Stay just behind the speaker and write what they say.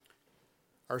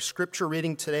Our scripture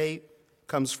reading today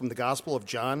comes from the Gospel of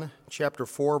John, chapter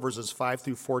 4, verses 5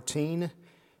 through 14,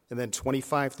 and then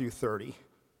 25 through 30.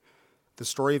 The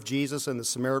story of Jesus and the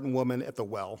Samaritan woman at the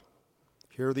well.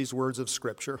 Here are these words of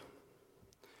scripture.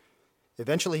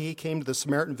 Eventually he came to the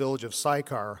Samaritan village of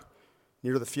Sychar,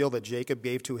 near the field that Jacob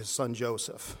gave to his son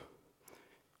Joseph.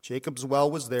 Jacob's well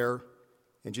was there,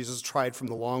 and Jesus tried from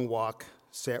the long walk,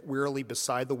 sat wearily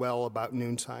beside the well about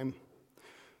noontime.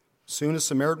 Soon a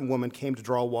Samaritan woman came to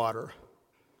draw water,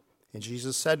 and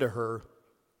Jesus said to her,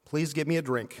 "Please give me a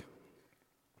drink."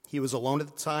 He was alone at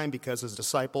the time because his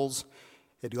disciples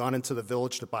had gone into the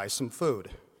village to buy some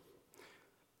food.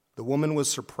 The woman was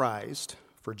surprised,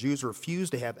 for Jews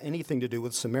refused to have anything to do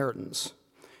with Samaritans.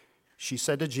 She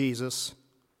said to Jesus,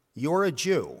 "You're a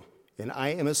Jew, and I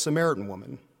am a Samaritan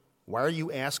woman. Why are you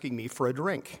asking me for a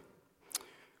drink?"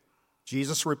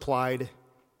 Jesus replied,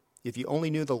 "If you only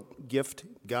knew the gift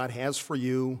God has for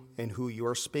you and who you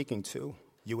are speaking to,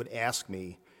 you would ask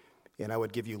me, and I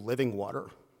would give you living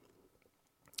water."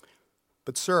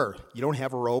 "But sir, you don't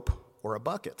have a rope or a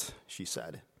bucket," she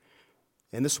said,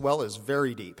 "and this well is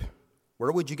very deep.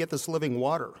 Where would you get this living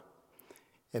water?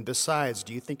 And besides,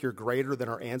 do you think you're greater than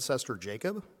our ancestor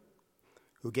Jacob,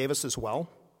 who gave us this well?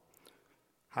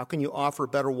 How can you offer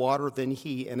better water than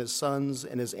he and his sons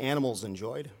and his animals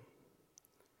enjoyed?"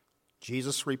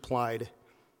 Jesus replied,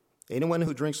 "Anyone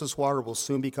who drinks this water will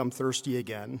soon become thirsty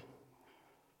again,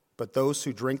 but those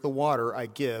who drink the water I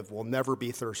give will never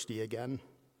be thirsty again.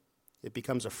 It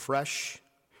becomes a fresh,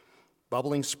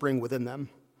 bubbling spring within them,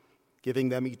 giving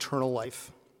them eternal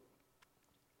life."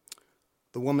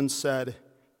 The woman said,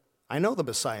 "I know the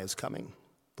Messiah is coming,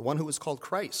 the one who is called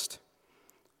Christ.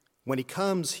 When he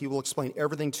comes, he will explain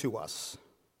everything to us."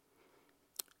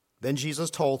 Then Jesus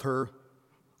told her,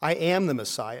 "I am the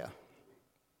Messiah."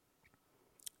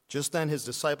 Just then his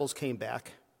disciples came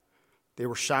back. They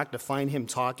were shocked to find him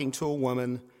talking to a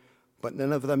woman, but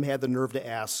none of them had the nerve to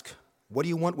ask, "What do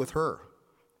you want with her?"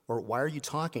 or "Why are you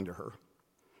talking to her?"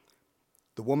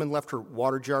 The woman left her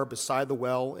water jar beside the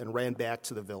well and ran back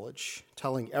to the village,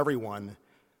 telling everyone,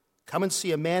 "Come and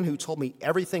see a man who told me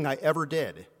everything I ever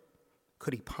did.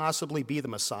 Could he possibly be the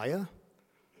Messiah?"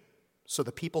 So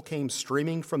the people came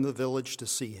streaming from the village to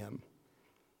see him.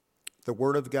 The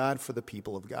word of God for the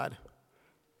people of God.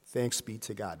 Thanks be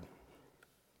to God.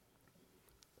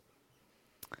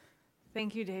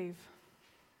 Thank you, Dave.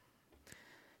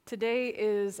 Today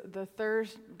is the third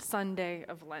Sunday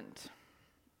of Lent.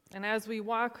 And as we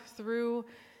walk through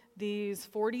these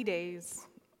 40 days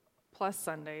plus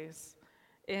Sundays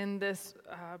in this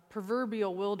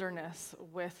proverbial wilderness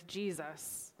with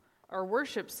Jesus, our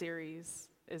worship series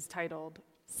is titled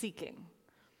Seeking.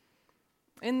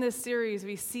 In this series,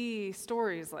 we see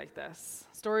stories like this,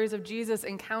 stories of Jesus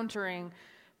encountering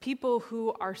people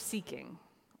who are seeking.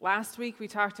 Last week, we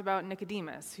talked about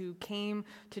Nicodemus, who came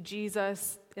to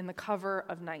Jesus in the cover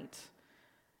of night.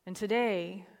 And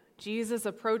today, Jesus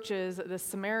approaches the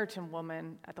Samaritan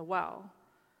woman at the well.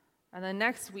 And then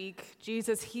next week,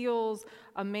 Jesus heals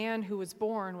a man who was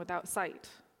born without sight.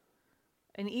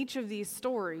 In each of these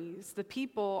stories, the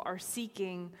people are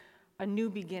seeking a new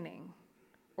beginning,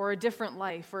 or a different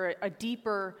life, or a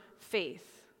deeper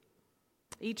faith.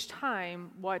 Each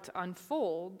time, what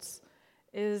unfolds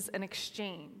is an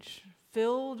exchange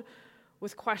filled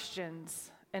with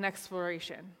questions and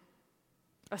exploration.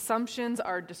 Assumptions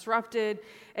are disrupted,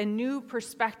 and new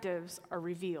perspectives are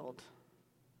revealed.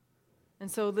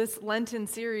 And so this Lenten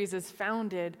series is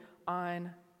founded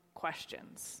on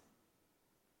questions.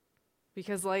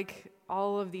 Because like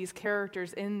all of these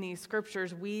characters in these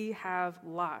scriptures, we have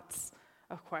lots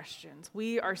of questions.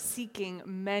 We are seeking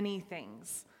many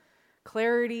things: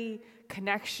 clarity,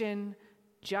 connection,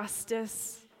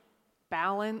 justice,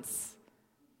 balance.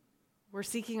 We're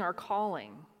seeking our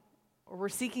calling, or we're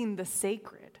seeking the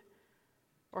sacred,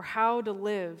 or how to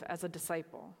live as a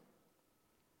disciple.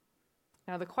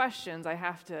 Now, the questions, I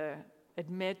have to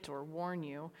admit or warn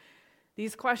you,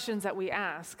 these questions that we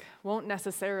ask won't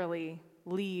necessarily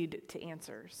lead to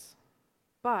answers,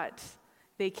 but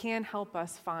they can help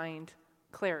us find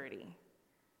clarity,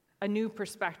 a new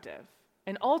perspective.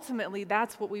 And ultimately,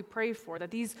 that's what we pray for, that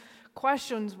these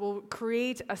questions will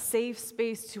create a safe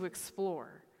space to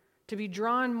explore, to be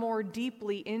drawn more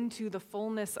deeply into the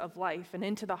fullness of life and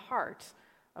into the heart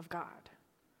of God.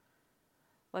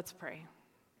 Let's pray.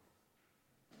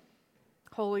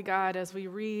 Holy God, as we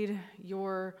read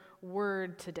your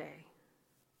word today,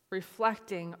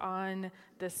 reflecting on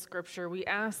this scripture, we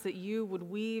ask that you would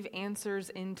weave answers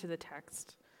into the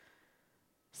text.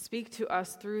 Speak to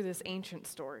us through this ancient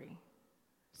story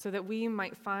so that we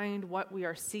might find what we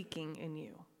are seeking in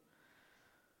you.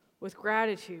 With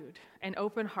gratitude and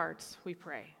open hearts, we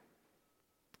pray.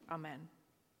 Amen.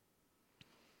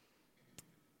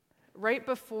 Right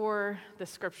before the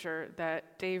scripture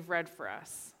that Dave read for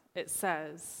us, it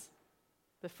says,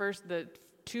 the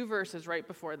two verses right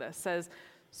before this says,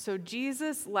 "So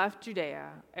Jesus left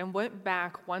Judea and went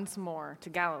back once more to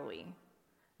Galilee.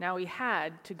 Now he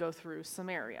had to go through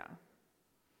Samaria."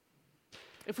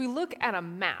 If we look at a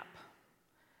map,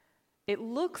 it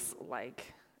looks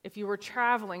like if you were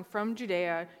traveling from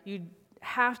Judea, you'd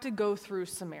have to go through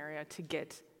Samaria to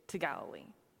get to Galilee.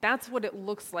 That's what it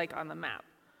looks like on the map.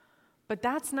 But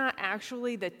that's not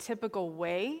actually the typical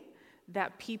way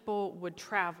that people would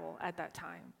travel at that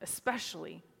time,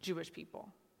 especially Jewish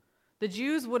people. The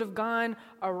Jews would have gone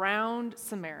around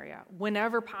Samaria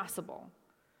whenever possible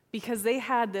because they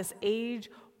had this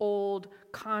age-old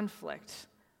conflict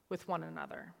with one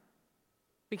another.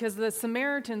 Because the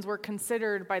Samaritans were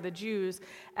considered by the Jews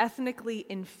ethnically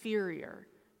inferior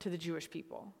to the Jewish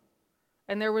people.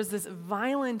 And there was this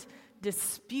violent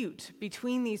dispute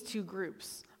between these two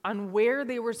groups on where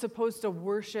they were supposed to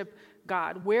worship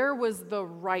God. Where was the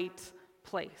right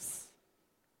place?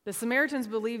 The Samaritans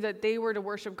believed that they were to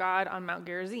worship God on Mount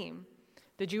Gerizim.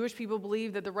 The Jewish people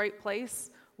believed that the right place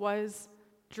was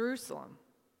Jerusalem.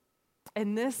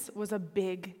 And this was a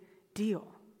big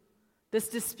deal. This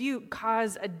dispute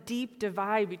caused a deep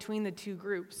divide between the two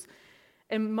groups,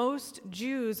 and most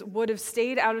Jews would have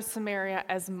stayed out of Samaria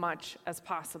as much as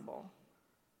possible.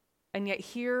 And yet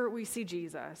here we see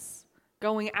Jesus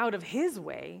going out of his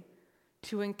way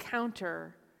to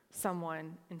encounter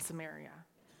someone in Samaria,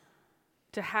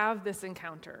 to have this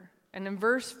encounter. And in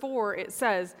verse 4, it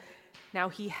says, "Now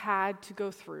he had to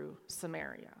go through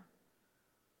Samaria."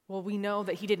 Well, we know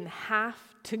that he didn't have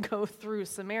to go through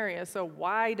Samaria, so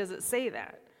why does it say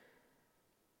that?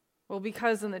 Well,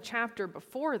 because in the chapter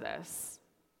before this,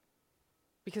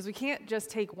 because we can't just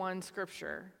take one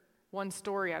scripture, one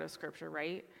story out of scripture,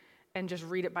 right, and just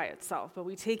read it by itself, but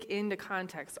we take into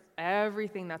context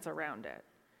everything that's around it.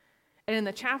 And in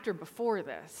the chapter before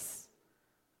this,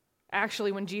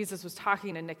 actually when Jesus was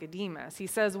talking to Nicodemus, he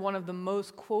says one of the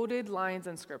most quoted lines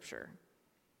in scripture.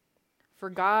 "For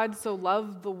God so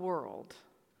loved the world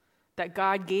that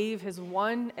God gave his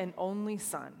one and only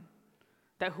Son,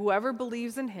 that whoever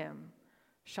believes in him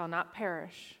shall not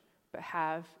perish, but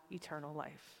have eternal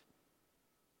life."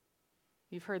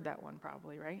 You've heard that one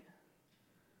probably, right?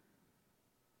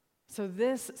 So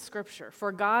this scripture,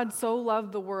 "For God so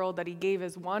loved the world that he gave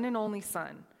his one and only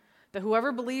Son, that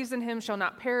whoever believes in him shall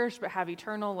not perish, but have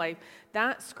eternal life,"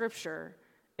 that scripture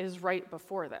is right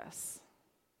before this.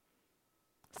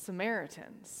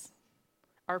 Samaritans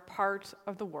are part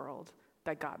of the world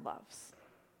that God loves.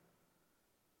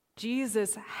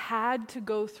 Jesus had to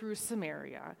go through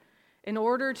Samaria in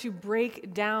order to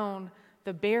break down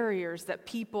the barriers that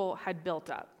people had built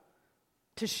up,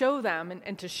 to show them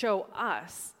and to show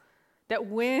us that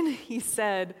when he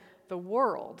said the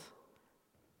world,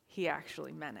 he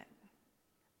actually meant it,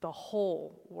 the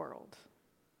whole world.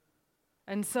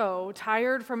 And so,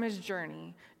 tired from his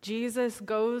journey, Jesus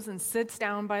goes and sits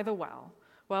down by the well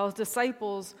while his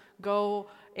disciples go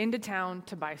into town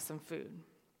to buy some food.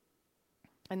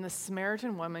 And the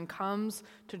Samaritan woman comes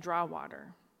to draw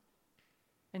water.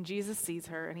 And Jesus sees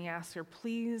her and he asks her,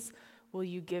 "Please, will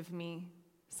you give me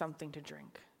something to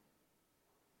drink?"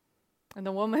 And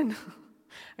the woman,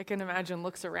 I can imagine,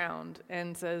 looks around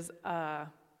and says,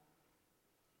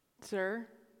 "Sir,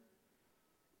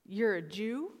 you're a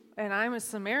Jew and I'm a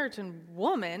Samaritan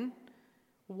woman.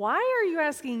 Why are you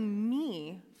asking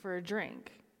me for a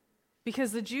drink?"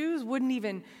 Because the Jews wouldn't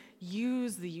even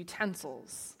use the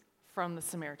utensils from the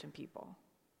Samaritan people.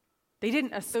 They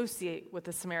didn't associate with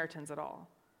the Samaritans at all,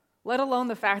 let alone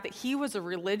the fact that he was a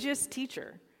religious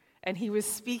teacher and he was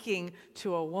speaking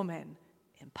to a woman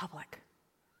in public.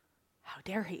 How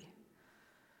dare he?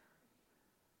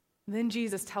 Then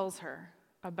Jesus tells her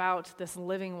about this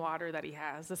living water that he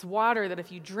has, this water that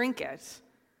if you drink it,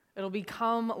 it'll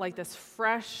become like this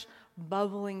fresh,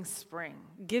 bubbling spring,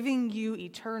 giving you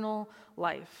eternal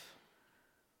life.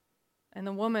 And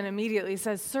the woman immediately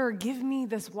says, "Sir, give me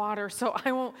this water so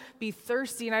I won't be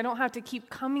thirsty and I don't have to keep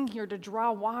coming here to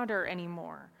draw water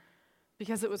anymore,"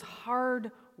 because it was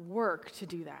hard work to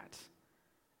do that.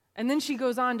 And then she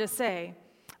goes on to say,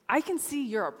 "I can see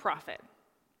you're a prophet.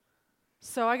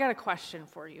 So I got a question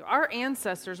for you. Our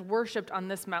ancestors worshiped on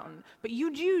this mountain, but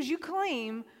you Jews, you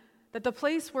claim that the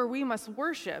place where we must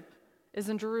worship is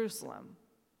in Jerusalem.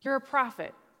 You're a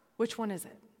prophet. Which one is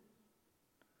it?"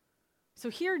 So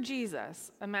here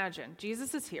Jesus, imagine,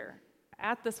 Jesus is here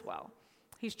at this well.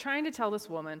 He's trying to tell this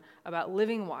woman about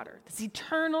living water, this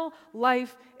eternal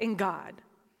life in God.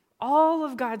 all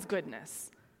of God's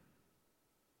goodness.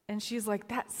 And she's like,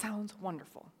 that sounds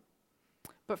wonderful.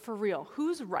 But for real,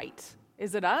 who's right?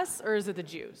 Is it us or is it the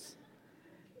Jews?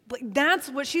 Like, that's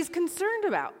what she's concerned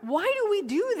about. Why do we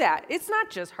do that? It's not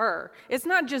just her. It's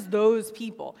not just those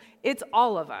people. It's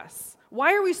all of us.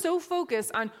 Why are we so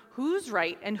focused on who's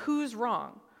right and who's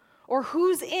wrong? Or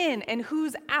who's in and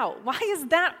who's out? Why is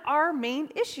that our main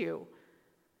issue?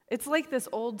 It's like this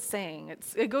old saying.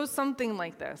 It goes something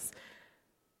like this.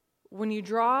 When you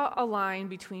draw a line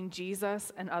between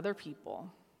Jesus and other people,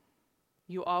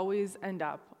 you always end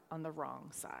up on the wrong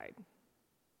side.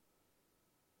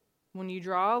 When you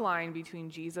draw a line between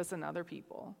Jesus and other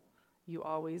people, you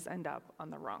always end up on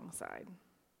the wrong side.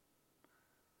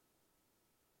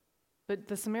 But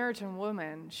the Samaritan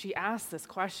woman, she asked this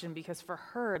question because for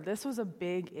her, this was a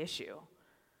big issue.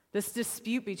 This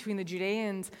dispute between the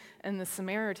Judeans and the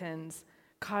Samaritans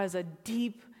caused a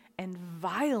deep and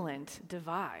violent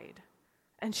divide.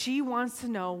 And she wants to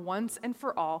know once and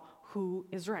for all who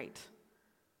is right.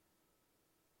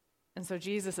 And so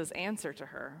Jesus' answer to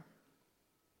her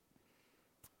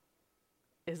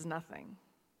is nothing.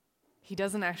 He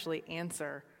doesn't actually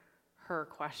answer her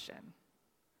question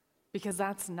because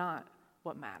that's not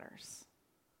what matters.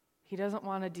 He doesn't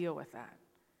want to deal with that.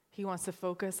 He wants to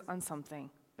focus on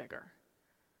something bigger.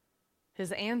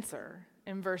 His answer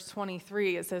in verse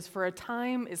 23, it says, "For a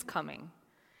time is coming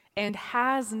and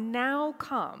has now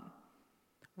come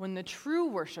when the true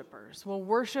worshipers will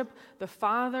worship the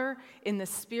Father in the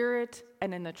Spirit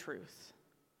and in the truth.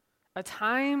 A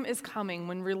time is coming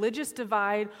when religious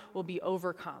divide will be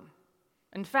overcome.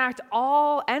 In fact,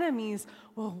 all enemies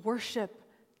will worship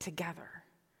together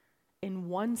in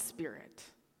one spirit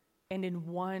and in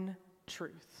one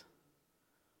truth."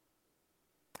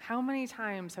 How many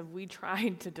times have we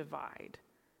tried to divide?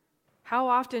 How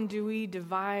often do we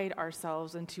divide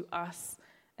ourselves into us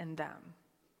and them?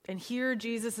 And here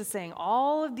Jesus is saying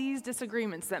all of these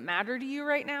disagreements that matter to you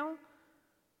right now,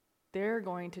 they're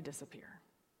going to disappear.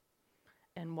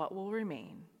 And what will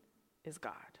remain is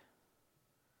God.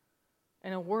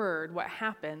 In a word, what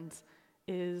happens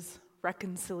is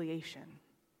reconciliation.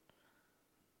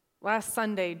 Last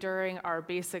Sunday during our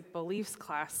basic beliefs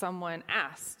class, someone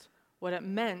asked what it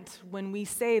meant when we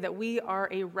say that we are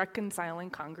a reconciling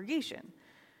congregation.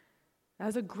 That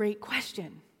was a great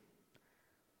question.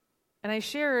 And I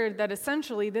shared that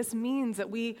essentially this means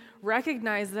that we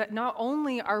recognize that not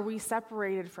only are we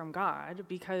separated from God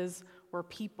because we're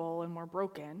people and we're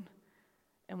broken,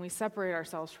 and we separate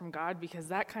ourselves from God because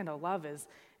that kind of love is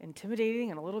intimidating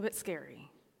and a little bit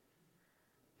scary,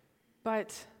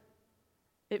 but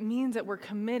it means that we're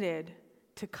committed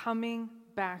to coming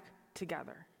back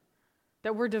together.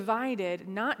 That we're divided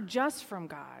not just from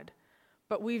God,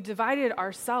 but we've divided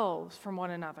ourselves from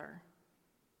one another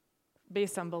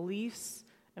based on beliefs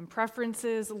and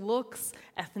preferences, looks,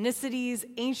 ethnicities,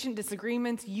 ancient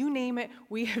disagreements, you name it,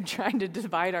 we have tried to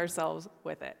divide ourselves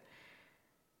with it.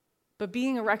 But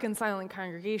being a reconciling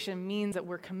congregation means that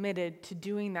we're committed to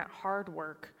doing that hard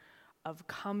work of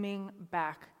coming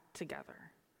back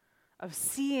together, of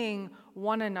seeing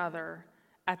one another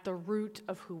at the root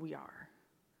of who we are,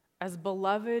 as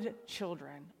beloved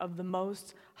children of the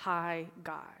Most High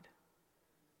God.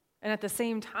 And at the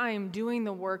same time, doing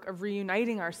the work of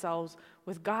reuniting ourselves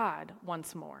with God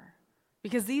once more.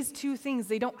 Because these two things,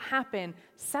 they don't happen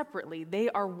separately. They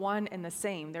are one and the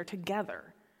same. They're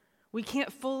together. We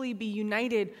can't fully be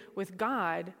united with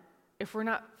God if we're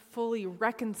not fully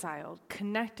reconciled,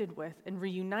 connected with, and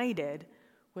reunited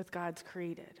with God's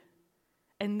created.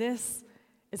 And this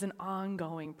is an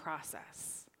ongoing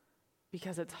process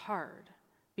because it's hard,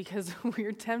 because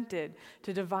we're tempted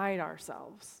to divide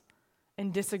ourselves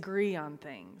and disagree on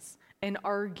things and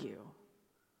argue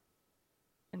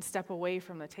and step away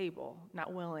from the table,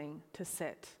 not willing to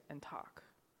sit and talk.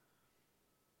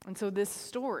 And so this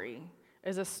story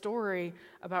is a story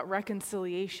about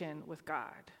reconciliation with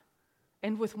God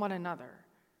and with one another,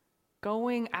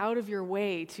 going out of your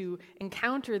way to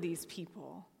encounter these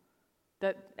people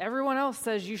that everyone else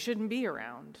says you shouldn't be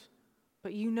around,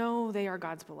 but you know they are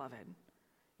God's beloved.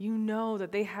 You know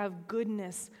that they have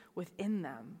goodness within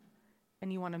them,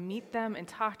 and you want to meet them and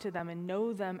talk to them and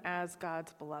know them as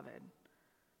God's beloved.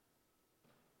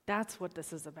 That's what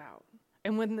this is about.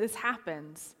 And when this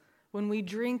happens, when we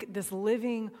drink this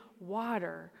living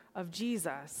water of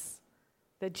Jesus,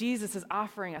 that Jesus is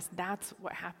offering us, that's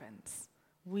what happens.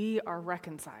 We are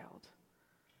reconciled.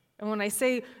 And when I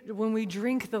say when we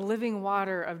drink the living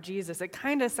water of Jesus, it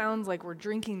kind of sounds like we're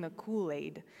drinking the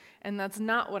Kool-Aid, and that's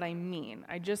not what I mean.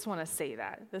 I just want to say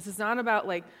that. This is not about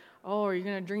like, oh, are you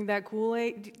going to drink that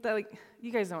Kool-Aid? Like,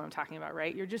 you guys know what I'm talking about,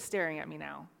 right? You're just staring at me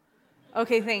now.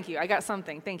 Okay, thank you. I got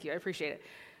something. Thank you. I appreciate it.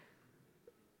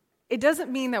 It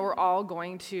doesn't mean that we're all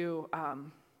going to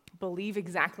believe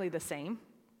exactly the same.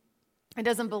 It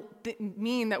doesn't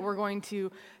mean that we're going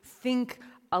to think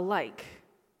alike.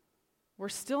 We're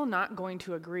still not going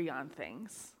to agree on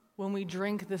things when we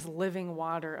drink this living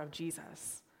water of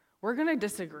Jesus. We're going to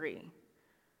disagree.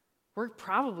 We're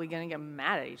probably going to get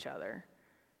mad at each other.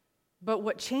 But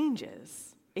what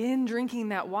changes in drinking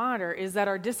that water is that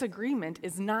our disagreement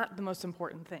is not the most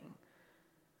important thing.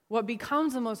 What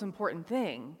becomes the most important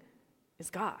thing is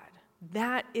God.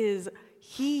 That is,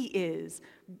 He is,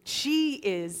 she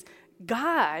is,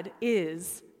 God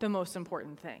is the most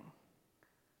important thing.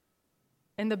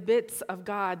 And the bits of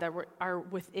God that are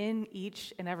within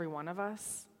each and every one of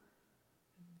us,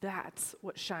 that's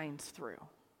what shines through.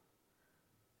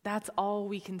 That's all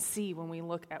we can see when we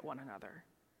look at one another.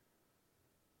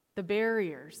 The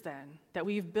barriers, then, that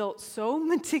we've built so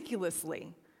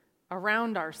meticulously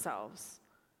around ourselves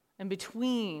and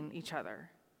between each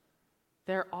other,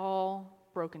 they're all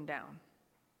broken down.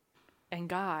 And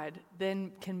God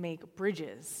then can make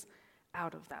bridges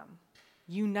out of them,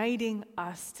 uniting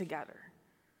us together.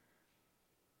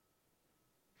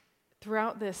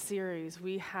 Throughout this series,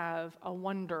 we have a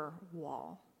wonder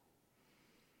wall.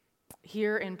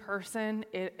 Here in person,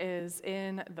 it is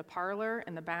in the parlor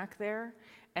in the back there,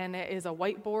 and it is a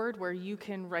whiteboard where you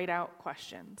can write out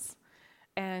questions.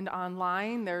 And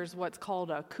online, there's what's called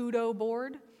a Kudo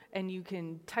board, and you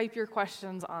can type your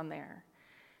questions on there.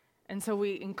 And so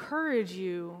we encourage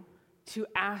you to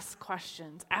ask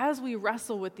questions as we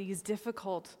wrestle with these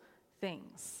difficult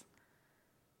things.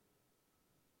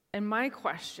 And my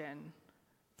question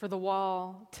for the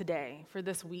wall today, for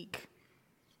this week,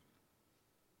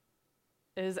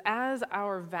 is as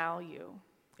our value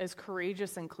is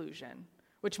courageous inclusion,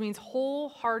 which means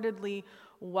wholeheartedly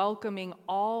welcoming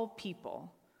all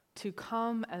people to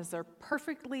come as their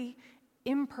perfectly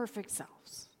imperfect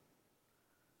selves.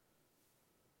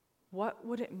 What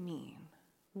would it mean?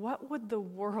 What would the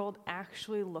world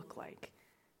actually look like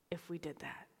if we did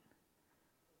that?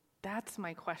 That's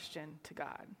my question to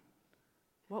God.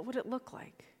 What would it look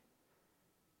like?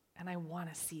 And I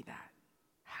want to see that.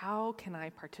 How can I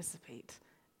participate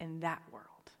in that world?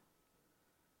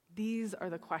 These are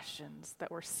the questions that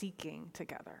we're seeking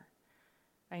together.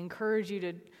 I encourage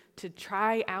you to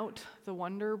try out the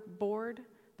wonder board,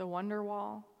 the wonder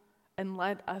wall, and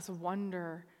let us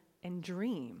wonder and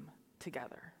dream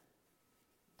together.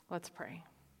 Let's pray.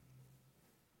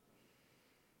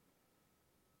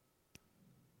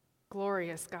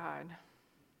 Glorious God,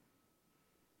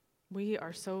 we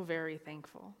are so very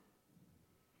thankful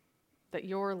that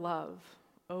your love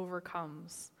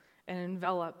overcomes and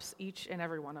envelops each and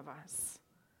every one of us.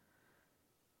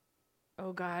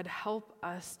 Oh God, help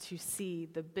us to see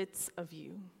the bits of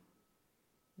you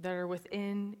that are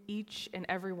within each and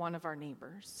every one of our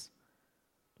neighbors.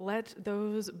 Let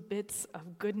those bits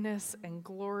of goodness and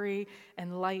glory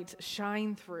and light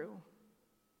shine through,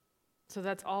 so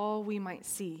that's all we might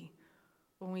see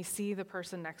when we see the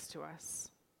person next to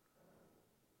us.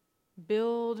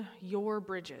 Build your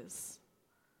bridges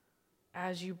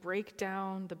as you break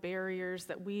down the barriers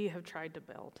that we have tried to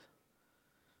build,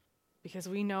 because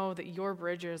we know that your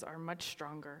bridges are much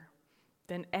stronger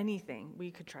than anything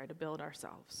we could try to build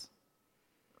ourselves.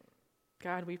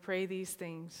 God, we pray these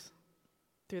things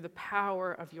through the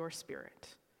power of your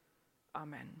Spirit.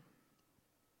 Amen.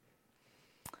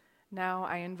 Now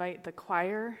I invite the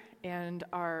choir and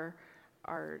our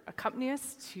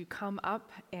accompanists to come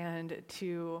up and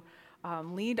to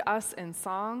lead us in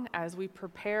song as we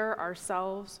prepare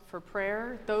ourselves for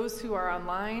prayer. Those who are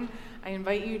online, I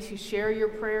invite you to share your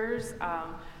prayers,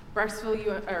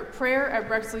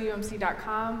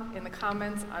 prayer@brecksvilleumc.com, in the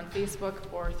comments on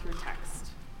Facebook or through text.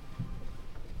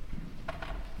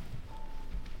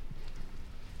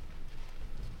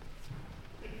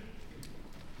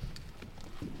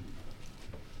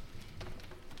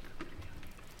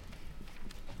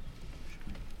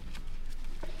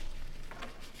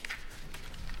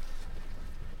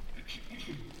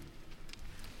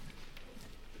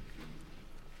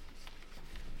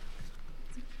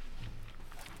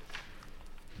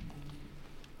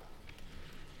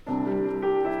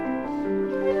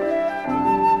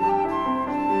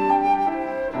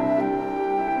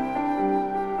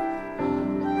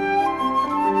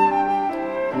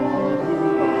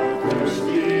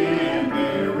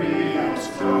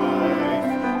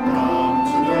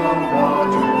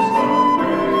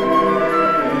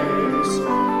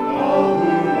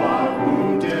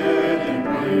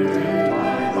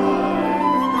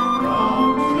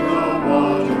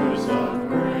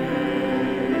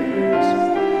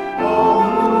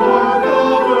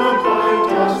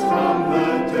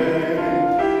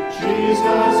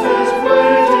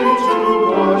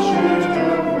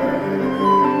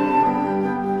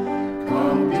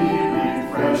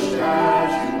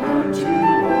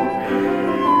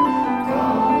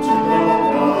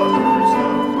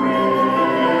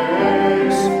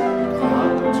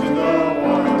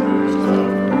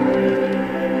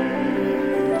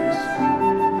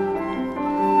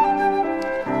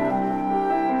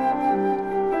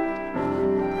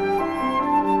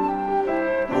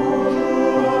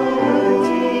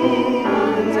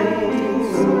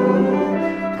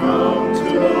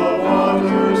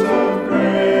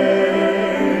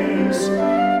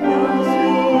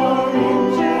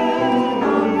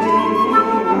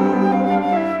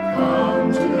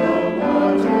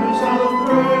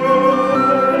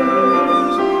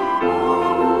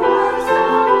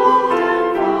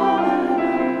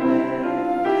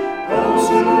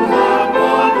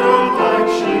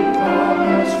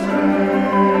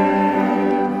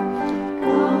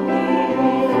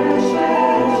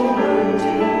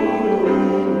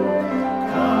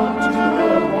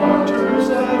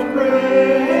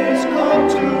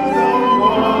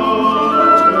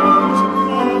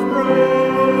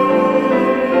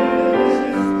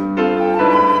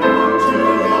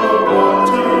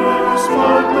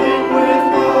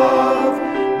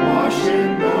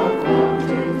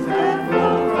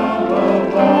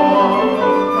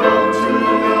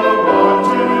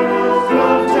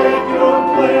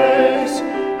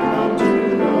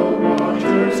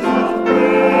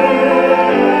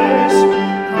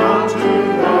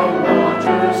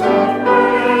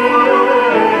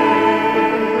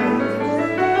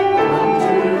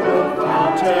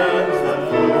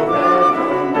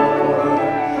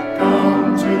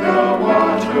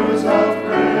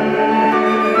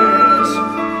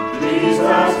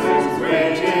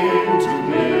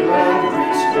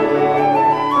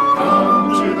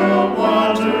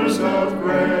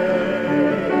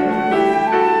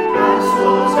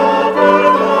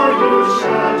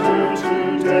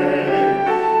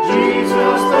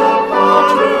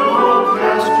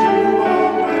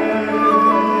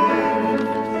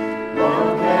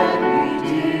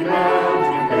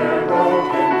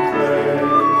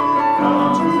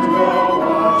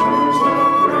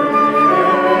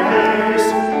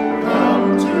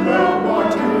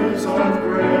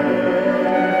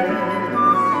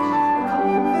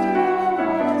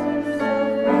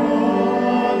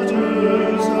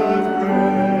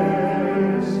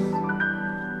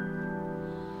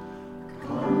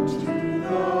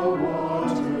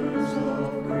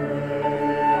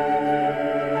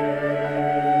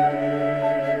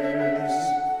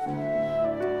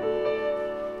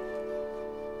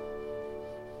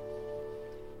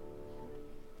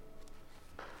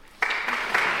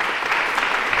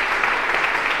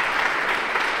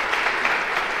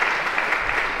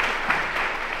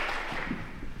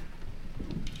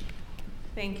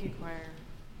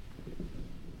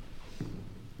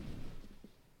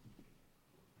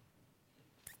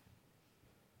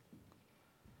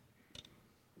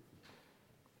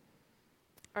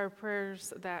 our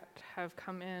prayers that have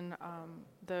come in.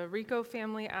 The Rico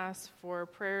family asked for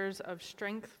prayers of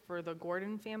strength for the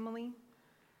Gordon family.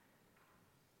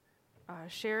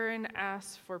 Sharon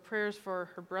asked for prayers for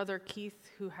her brother Keith,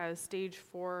 who has stage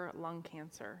 4 lung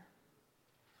cancer.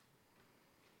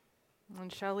 And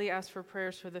Shelley asked for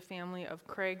prayers for the family of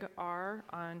Craig R.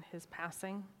 on his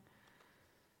passing.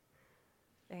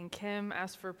 And Kim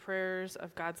asked for prayers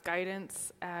of God's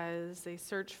guidance as they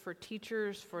search for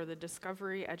teachers for the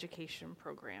Discovery Education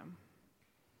Program.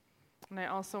 And I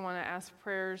also want to ask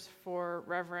prayers for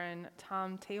Reverend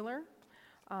Tom Taylor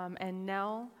and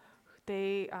Nell.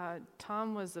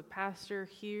 Tom was a pastor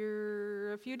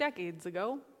here a few decades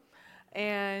ago,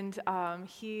 and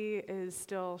he is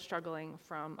still struggling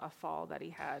from a fall that he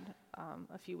had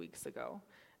a few weeks ago.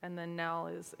 And then Nell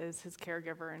is his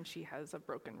caregiver, and she has a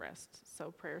broken wrist. So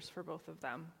prayers for both of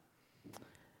them.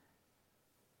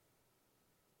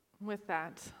 With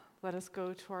that, let us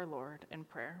go to our Lord in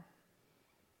prayer.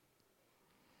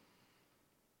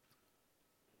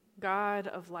 God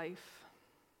of life,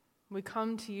 we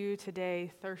come to you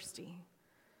today thirsty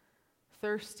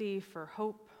for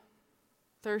hope,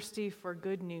 thirsty for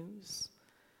good news,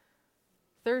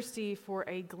 thirsty for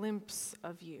a glimpse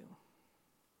of you.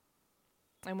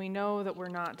 And we know that we're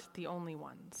not the only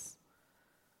ones.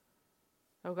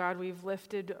 Oh God, we've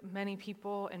lifted many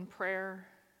people in prayer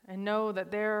and know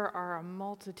that there are a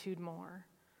multitude more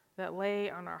that lay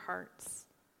on our hearts,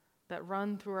 that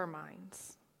run through our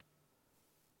minds.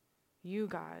 You,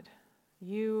 God,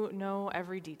 you know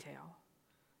every detail.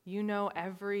 You know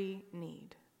every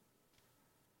need.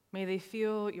 May they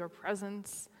feel your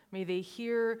presence. May they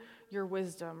hear your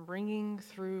wisdom ringing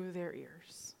through their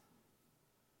ears.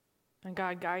 And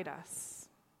God, guide us.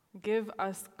 Give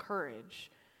us courage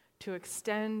to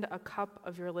extend a cup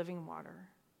of your living water,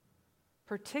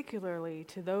 particularly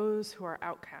to those who are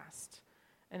outcast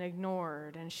and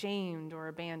ignored and shamed or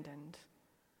abandoned.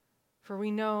 For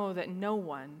we know that no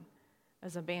one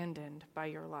is abandoned by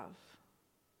your love.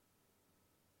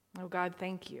 Oh God,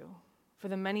 thank you for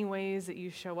the many ways that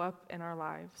you show up in our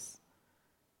lives.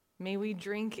 May we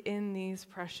drink in these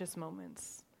precious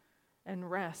moments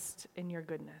and rest in your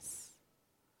goodness.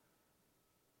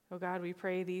 Oh God, we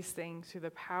pray these things through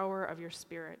the power of your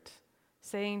Spirit,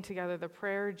 saying together the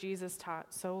prayer Jesus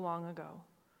taught so long ago.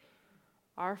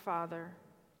 Our Father,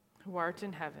 who art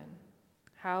in heaven,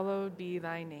 hallowed be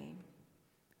thy name.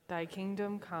 Thy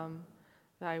kingdom come,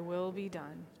 thy will be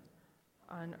done,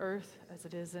 on earth as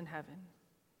it is in heaven.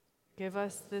 Give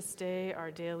us this day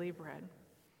our daily bread,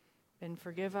 and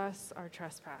forgive us our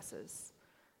trespasses,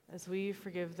 as we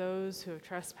forgive those who have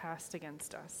trespassed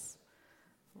against us.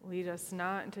 Lead us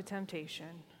not into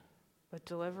temptation, but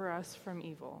deliver us from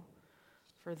evil.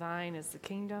 For thine is the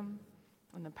kingdom,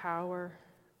 and the power,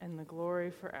 and the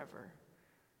glory forever.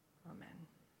 Amen.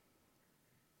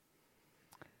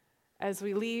 As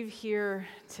we leave here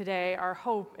today, our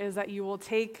hope is that you will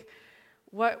take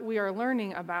what we are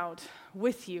learning about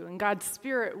with you, and God's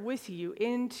Spirit with you,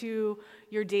 into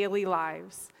your daily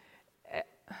lives.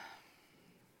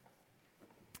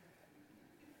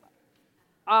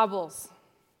 Obels.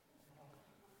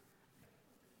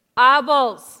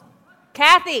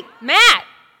 Kathy, Matt.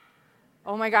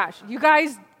 Oh my gosh, you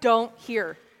guys don't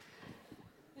hear.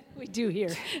 We do hear.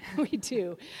 We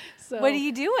do. So, what are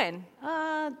you doing?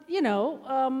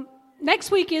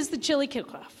 Next week is the chili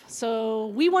kickoff. So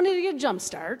we wanted to get a jump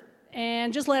start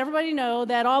and just let everybody know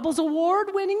that Auble's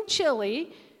award-winning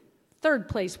chili, 3rd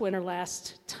place winner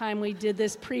last time we did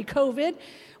this pre-COVID,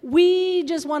 we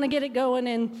just want to get it going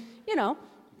and,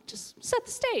 just set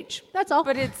the stage. That's all.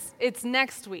 But it's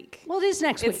next week. Well, it is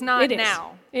next week. It's not it is.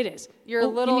 now. It is. You're a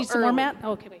little you need some more, early. Matt?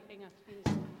 Okay, wait, hang on.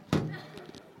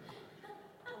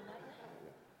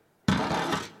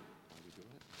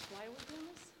 Why are we doing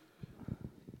this?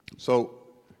 So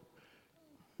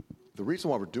the reason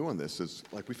why we're doing this is,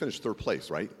 we finished 3rd place,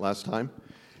 right, last time?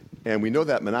 And we know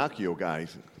that Menacchio guy,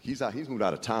 he's moved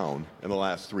out of town in the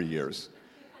last 3 years.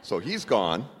 So he's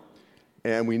gone.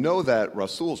 And we know that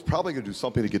Rasul's probably going to do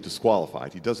something to get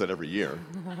disqualified. He does that every year.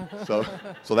 So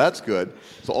that's good.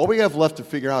 So all we have left to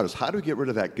figure out is how do we get rid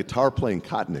of that guitar-playing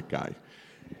Kotnick guy?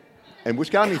 And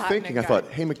which got me thinking, I thought,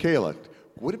 hey, Michaela,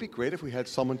 would it be great if we had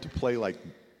someone to play, like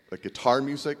guitar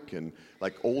music and,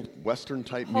 old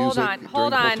Western-type music during the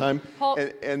whole time?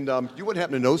 And you would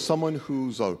happen to know someone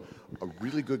who's a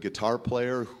really good guitar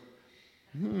player?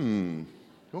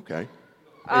 Okay.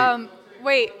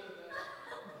 Wait.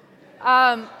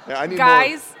 I need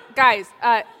guys,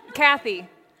 Kathy,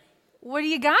 what do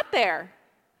you got there?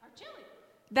 Our chili.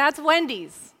 That's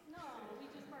Wendy's. No, we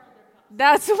just borrowed their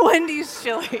cup. That's Wendy's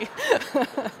chili.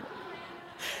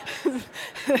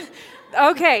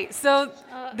 Okay, so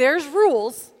there's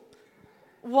rules.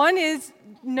 One is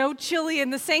no chili in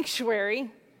the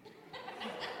sanctuary.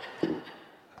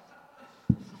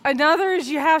 Another is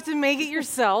you have to make it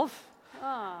yourself.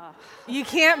 You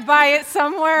can't buy it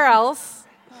somewhere else.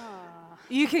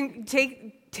 You can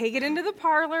take it into the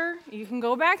parlor. You can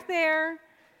go back there,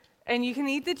 and you can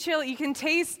eat the chili. You can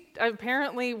taste,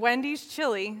 apparently, Wendy's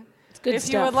chili. It's good if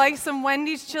stuff. you would like some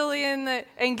Wendy's chili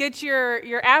and get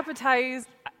your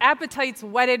appetites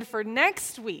whetted for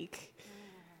next week.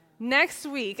 Next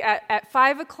week at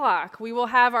 5 o'clock, we will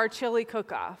have our chili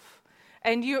cook-off.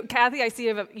 And you, Kathy, I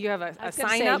see you have a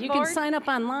sign-up board. You can sign up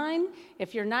online.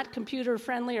 If you're not computer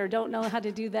friendly or don't know how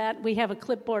to do that, we have a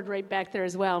clipboard right back there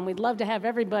as well. And we'd love to have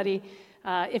everybody.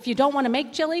 If you don't want to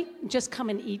make chili, just come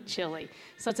and eat chili.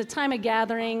 So it's a time of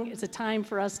gathering. It's a time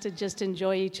for us to just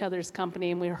enjoy each other's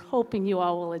company, and we're hoping you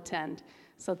all will attend.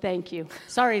 So thank you.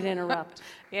 Sorry to interrupt.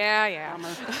 Yeah.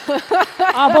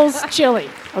 Abel's chili,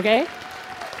 okay?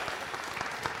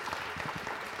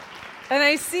 And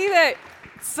I see that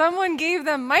someone gave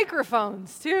them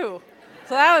microphones, too.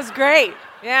 So that was great.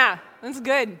 Yeah, that's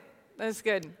good. That's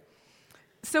good.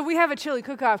 So we have a chili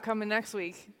cook-off coming next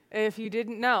week. If you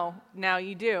didn't know, now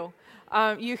you do.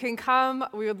 You can come.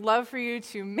 We would love for you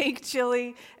to make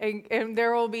chili, and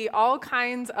there will be all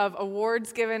kinds of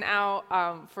awards given out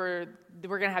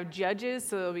we're going to have judges,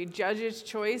 so there'll be judges'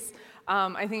 choice.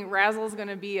 I think Razzle's going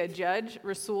to be a judge.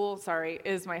 Rasul,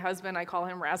 is my husband. I call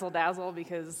him Razzle Dazzle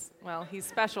because, well, he's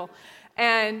special.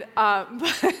 And but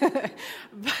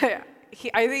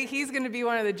I think he's going to be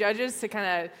one of the judges to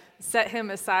kind of set him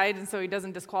aside, and so he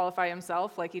doesn't disqualify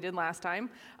himself like he did last time.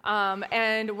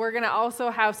 And we're going to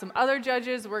also have some other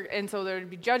judges, and so there would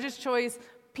be judges' choice,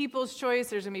 people's choice.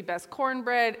 There's going to be best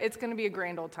cornbread. It's going to be a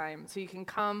grand old time. So you can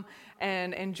come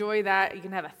and enjoy that. You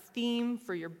can have a theme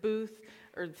for your booth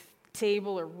or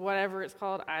table or whatever it's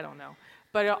called. I don't know.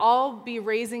 But it'll all be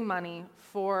raising money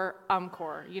for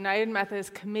UMCOR, United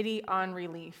Methodist Committee on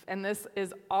Relief. And this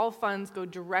is all funds go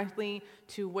directly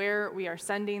to where we are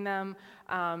sending them.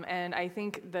 And I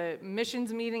think the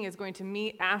missions meeting is going to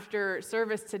meet after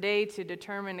service today to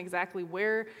determine exactly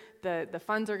where the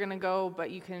funds are going to go.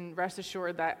 But you can rest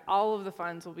assured that all of the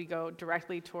funds will go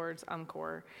directly towards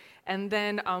UMCOR. And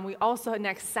then we also,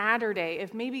 next Saturday,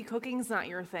 if maybe cooking's not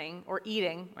your thing, or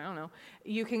eating, I don't know,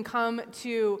 you can come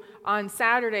to, on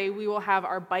Saturday, we will have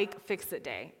our Bike Fix-It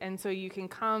Day. And so you can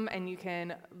come and you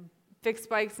can fix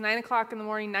bikes 9 o'clock in the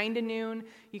morning, 9 to noon.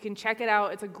 You can check it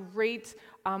out. It's a great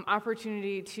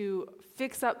opportunity to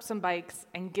fix up some bikes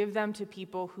and give them to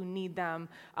people who need them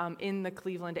in the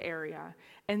Cleveland area.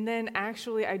 And then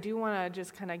actually, I do want to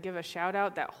just kind of give a shout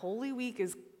out that Holy Week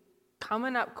is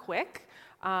coming up quick.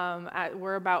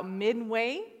 We're about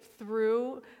midway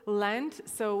through Lent,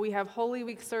 so we have Holy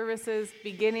Week services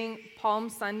beginning Palm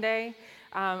Sunday,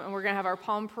 and we're going to have our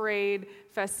Palm Parade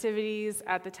festivities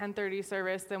at the 10:30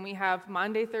 service. Then we have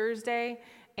Monday, Thursday,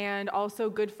 and also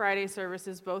Good Friday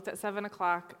services, both at 7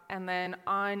 o'clock. And then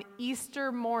on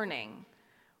Easter morning,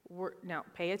 now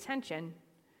pay attention,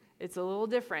 it's a little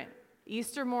different.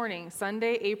 Easter morning,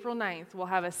 Sunday, April 9th, we'll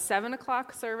have a 7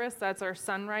 o'clock service. That's our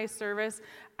sunrise service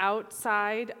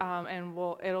outside, and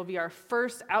it'll be our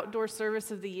first outdoor service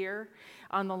of the year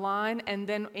on the lawn. And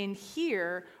then in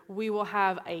here, we will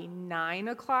have a 9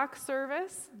 o'clock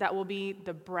service. That will be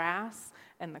the brass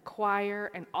and the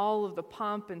choir and all of the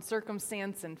pomp and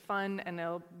circumstance and fun, and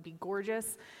it'll be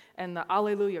gorgeous, and the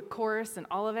Alleluia chorus and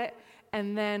all of it.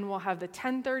 And then we'll have the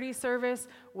 10:30 service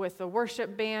with the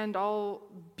worship band, all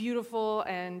beautiful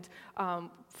and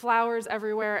flowers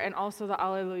everywhere, and also the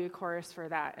Alleluia chorus for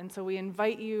that. And so we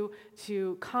invite you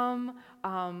to come.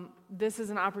 This is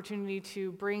an opportunity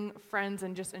to bring friends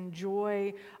and just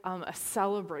enjoy a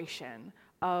celebration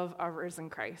of our risen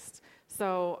Christ.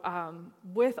 So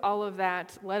with all of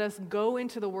that, let us go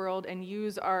into the world and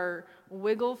use our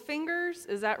wiggle fingers.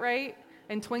 Is that right?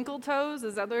 And twinkle toes,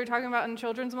 is that what we're talking about in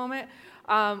children's moment?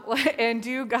 And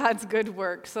do God's good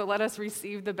work. So let us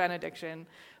receive the benediction.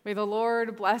 May the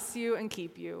Lord bless you and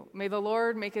keep you. May the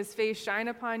Lord make his face shine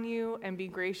upon you and be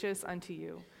gracious unto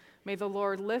you. May the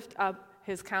Lord lift up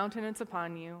his countenance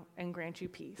upon you and grant you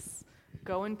peace.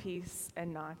 Go in peace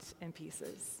and not in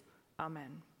pieces.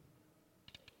 Amen.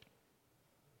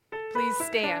 Please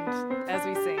stand as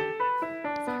we sing.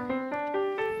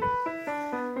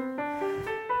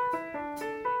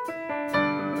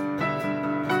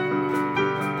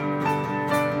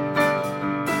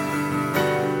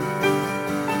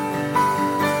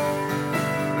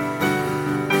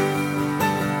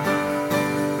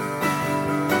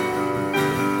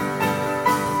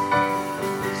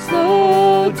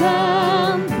 Slow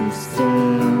down, be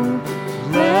still.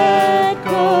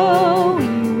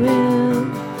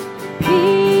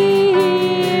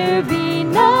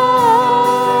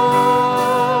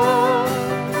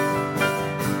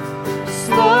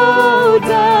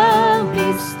 down,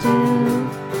 be still.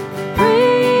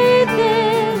 Breathe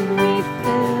in,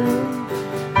 refill.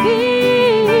 Be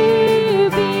here,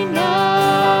 be now.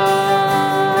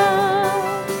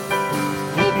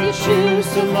 If you choose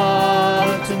to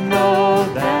love, to know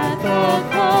that the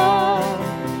call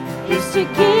is to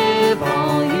give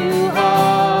all you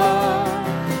are,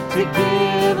 to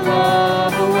give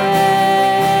love away.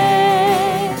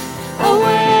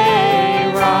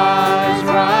 Away, rise,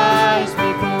 rise,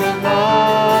 people of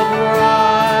love,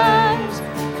 rise.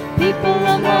 People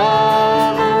of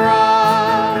love,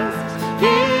 rise.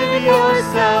 Give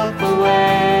yourself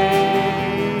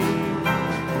away.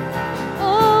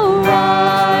 Oh,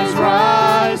 rise,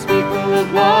 rise, people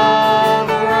of love,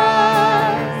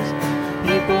 rise.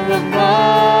 People of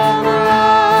love,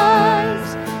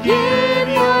 rise. Give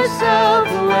yourself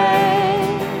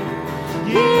away.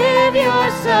 Give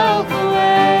yourself away.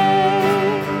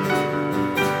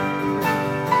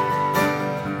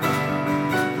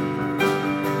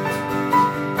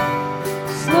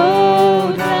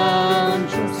 Slow down,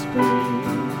 just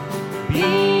breathe.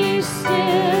 Be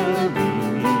still, be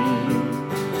me.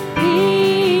 Be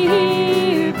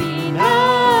here, be now.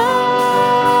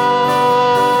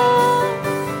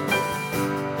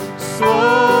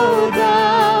 Slow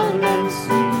down and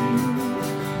see.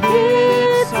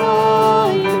 It's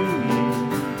all you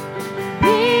need.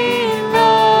 Be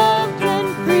loved and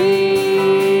free.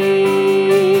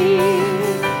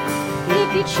 If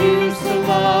you choose to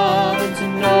love and to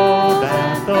know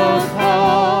that the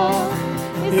call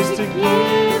is to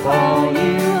give all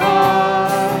you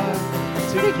are,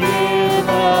 to give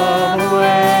love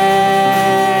away.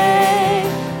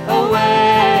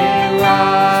 Away,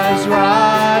 rise,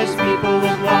 rise, people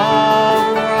of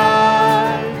love,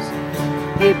 rise.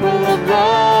 People of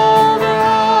love,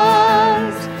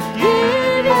 rise.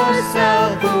 Give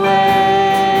yourself away.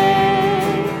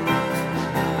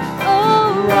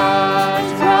 Oh,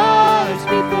 rise, rise,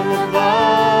 people of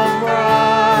love,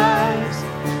 rise.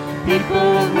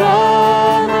 People of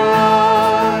love,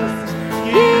 rise.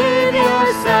 Give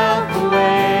yourself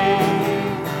away.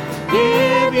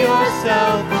 Give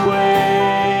yourself away.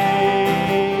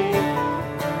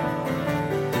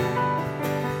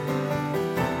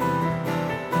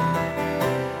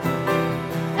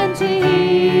 And to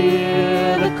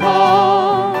hear the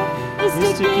call is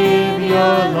to give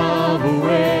your love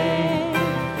away.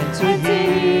 And to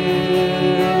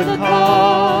hear the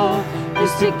call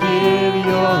is to give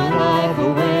your love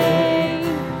away.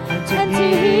 And to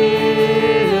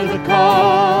hear the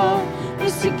call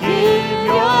is to give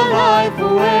your life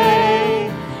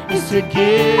away. Is to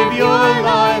give your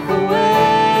life away.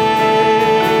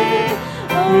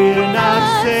 We're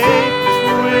not safe,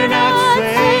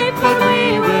 but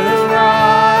we will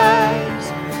rise.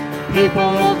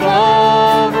 People of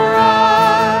love,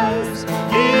 rise.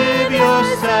 Give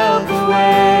yourself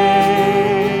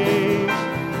away.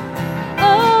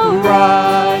 Oh,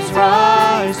 rise,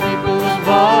 rise, people of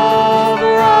love,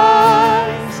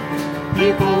 rise.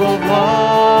 People of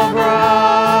love,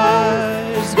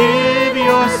 rise. Give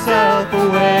yourself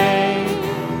away.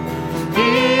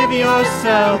 Give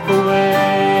yourself away.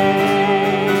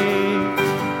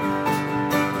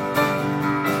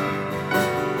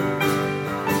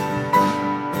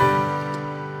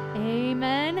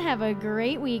 Amen. Have a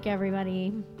great week,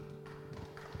 everybody.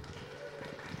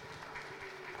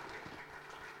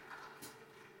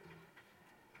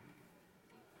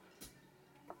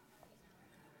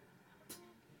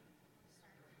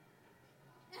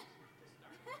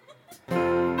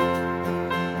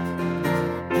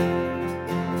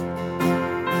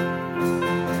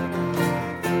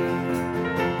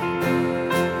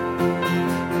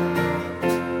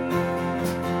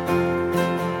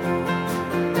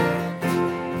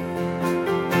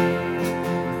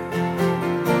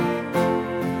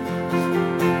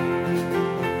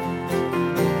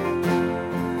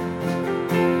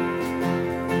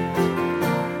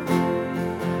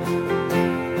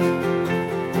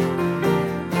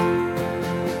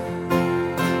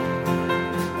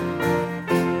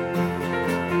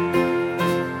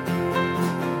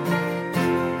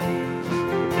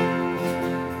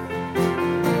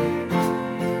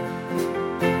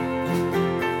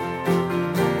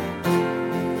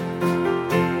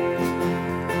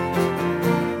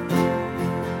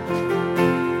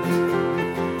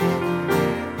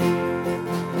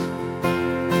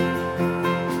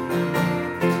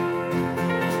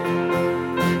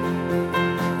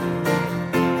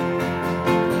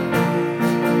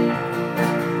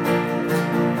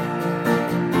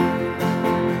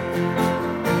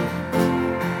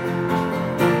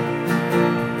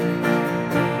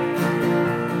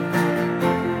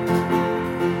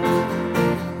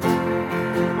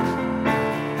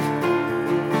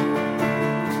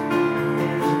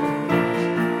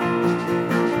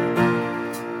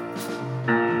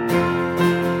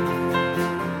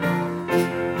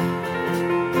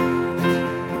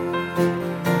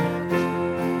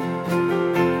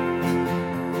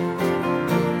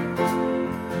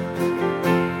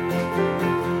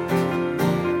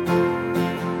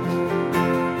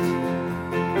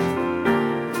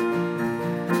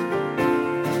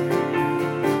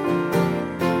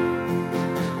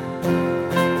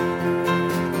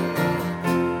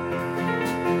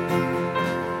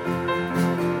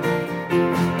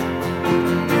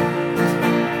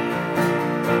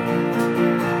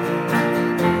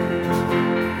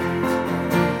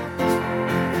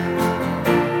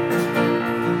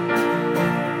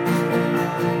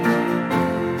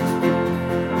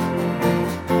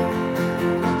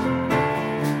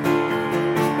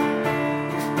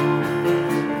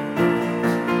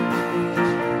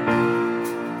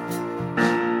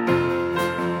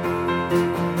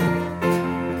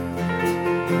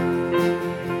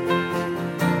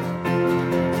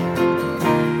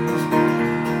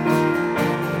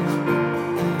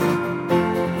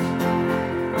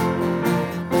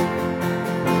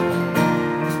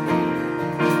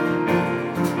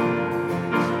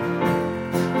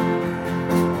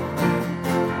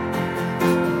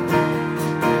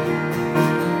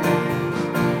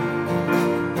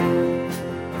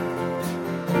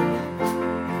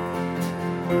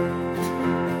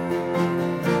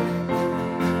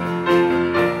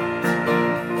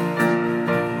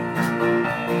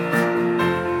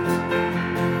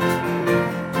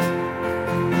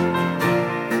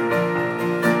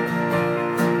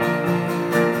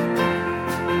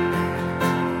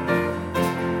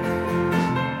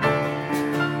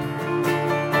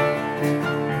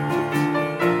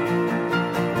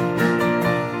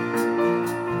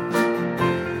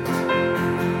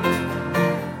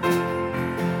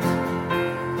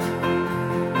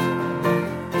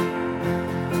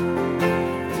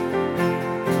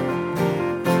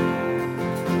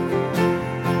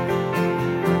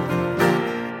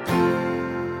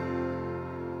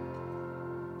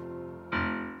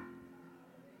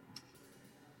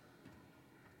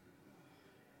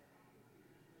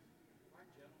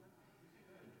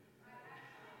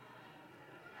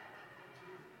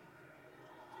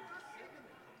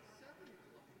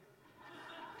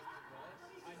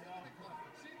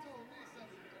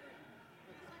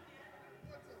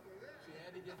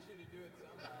 get you to do it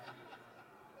somehow.